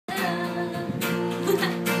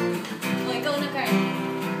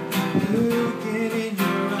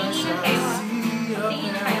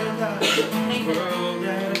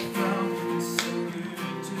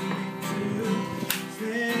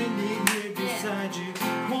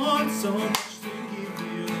so much to give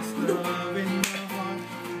you this love in your heart.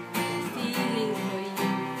 Feeling for you.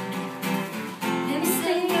 Let me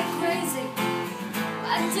say you're crazy.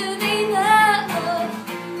 Why do they know?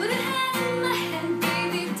 Put a hand in my hand,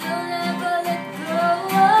 baby, don't ever let go.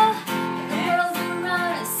 The world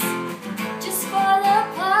around us just fall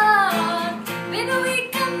apart. Maybe we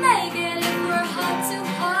can make it if we're heart to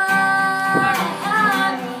heart.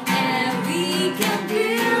 And we can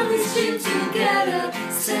build this dream together,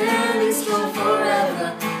 standing strong forever.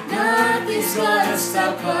 Nothing's gonna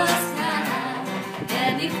stop us now.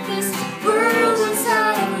 And if this world runs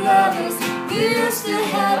out of lovers, we'll still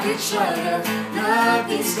have each other.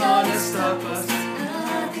 Nothing's gonna stop us.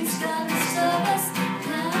 Nothing's gonna stop us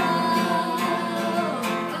now.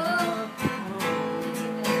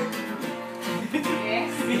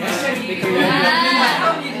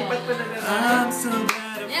 I'm so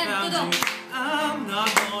glad I found you. I'm not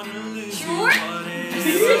gonna lose you. Whatever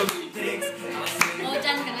it takes, I'll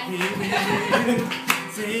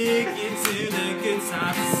take you to the good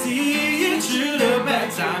times, see you through the bad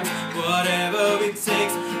times. Whatever it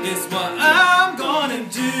takes is what I'm gonna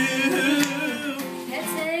do. Let's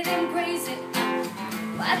say them crazy.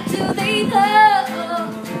 What do they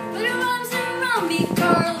know? Put your arms around me,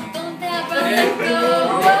 girl. Don't ever let go.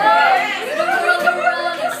 The world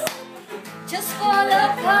around us just fall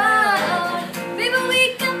apart. Baby, we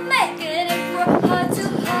can make it if we're heart to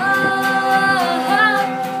heart.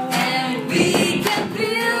 And we can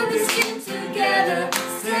build this dream together,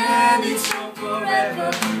 standing strong forever.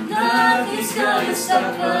 Nothing's gonna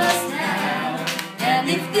stop us now. And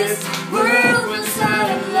if this world runs out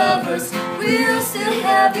of lovers, we'll still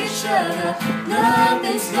have each other.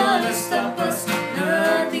 Nothing's gonna stop us.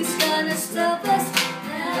 Nothing's gonna stop us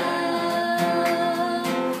now.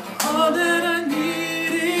 All that I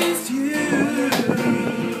need is you.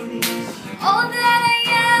 All that I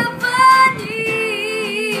ever need,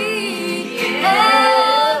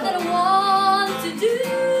 all that I want to do,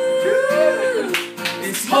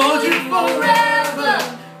 It's hold you forever,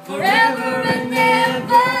 forever and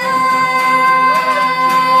ever.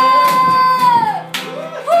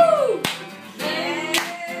 Woo!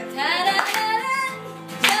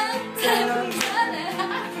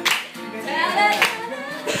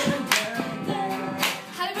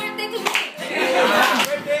 Happy birthday to me!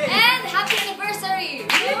 And happy anniversary!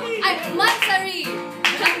 Monthsary!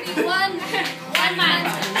 Happy one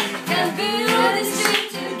month! Can build this dream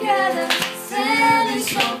together, standing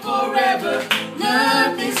strong forever.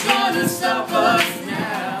 Nothing's gonna stop us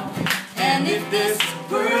now. And if this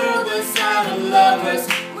world is out of lovers,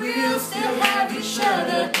 we'll still have each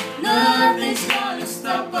other. Nothing's gonna